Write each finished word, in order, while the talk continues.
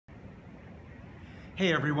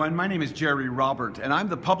Hey everyone, my name is Jerry Robert and I'm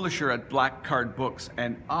the publisher at Black Card Books,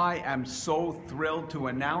 and I am so thrilled to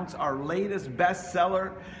announce our latest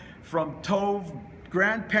bestseller from Tove,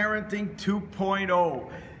 Grandparenting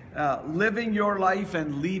 2.0, Living Your Life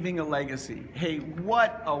and Leaving a Legacy. Hey,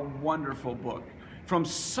 what a wonderful book from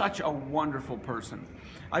such a wonderful person.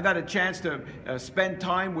 I've had a chance to spend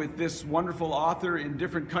time with this wonderful author in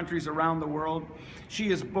different countries around the world. She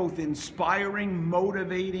is both inspiring,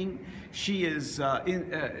 motivating. She's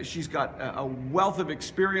got a wealth of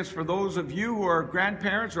experience. For those of you who are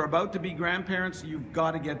grandparents or about to be grandparents, you've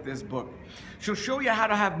got to get this book. She'll show you how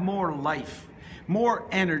to have more life, more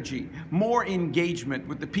energy, more engagement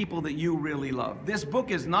with the people that you really love. This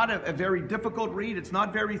book is not a very difficult read. It's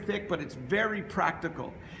not very thick, but it's very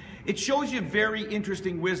practical. It shows you very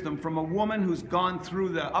interesting wisdom from a woman who's gone through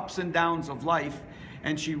the ups and downs of life,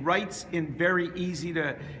 and she writes in very easy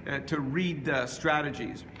to read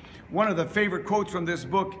strategies. One of the favorite quotes from this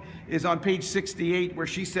book is on page 68, where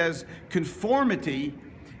she says, "Conformity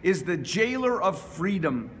is the jailer of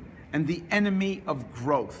freedom and the enemy of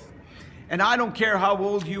growth." And I don't care how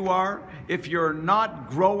old you are, if you're not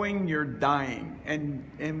growing, you're dying.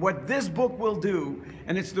 And what this book will do,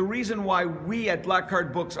 and it's the reason why we at Black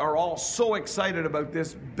Card Books are all so excited about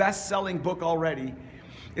this best-selling book already,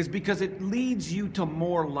 is because it leads you to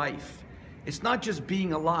more life. It's not just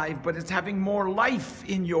being alive, but it's having more life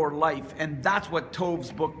in your life. And that's what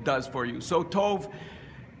Tove's book does for you. So Tove,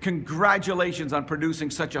 congratulations on producing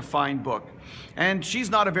such a fine book. And she's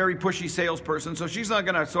not a very pushy salesperson, so she's not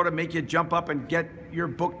going to sort of make you jump up and get your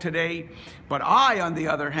book today. But I, on the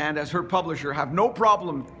other hand, as her publisher, have no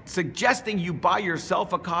problem suggesting you buy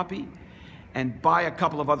yourself a copy and buy a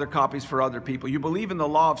couple of other copies for other people. You believe in the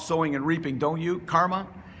law of sowing and reaping, don't you? Karma?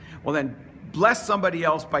 Well then, bless somebody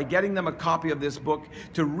else by getting them a copy of this book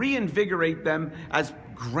to reinvigorate them as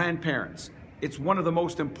grandparents. It's one of the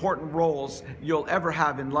most important roles you'll ever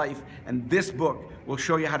have in life, and this book will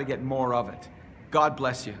show you how to get more of it. God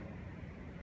bless you.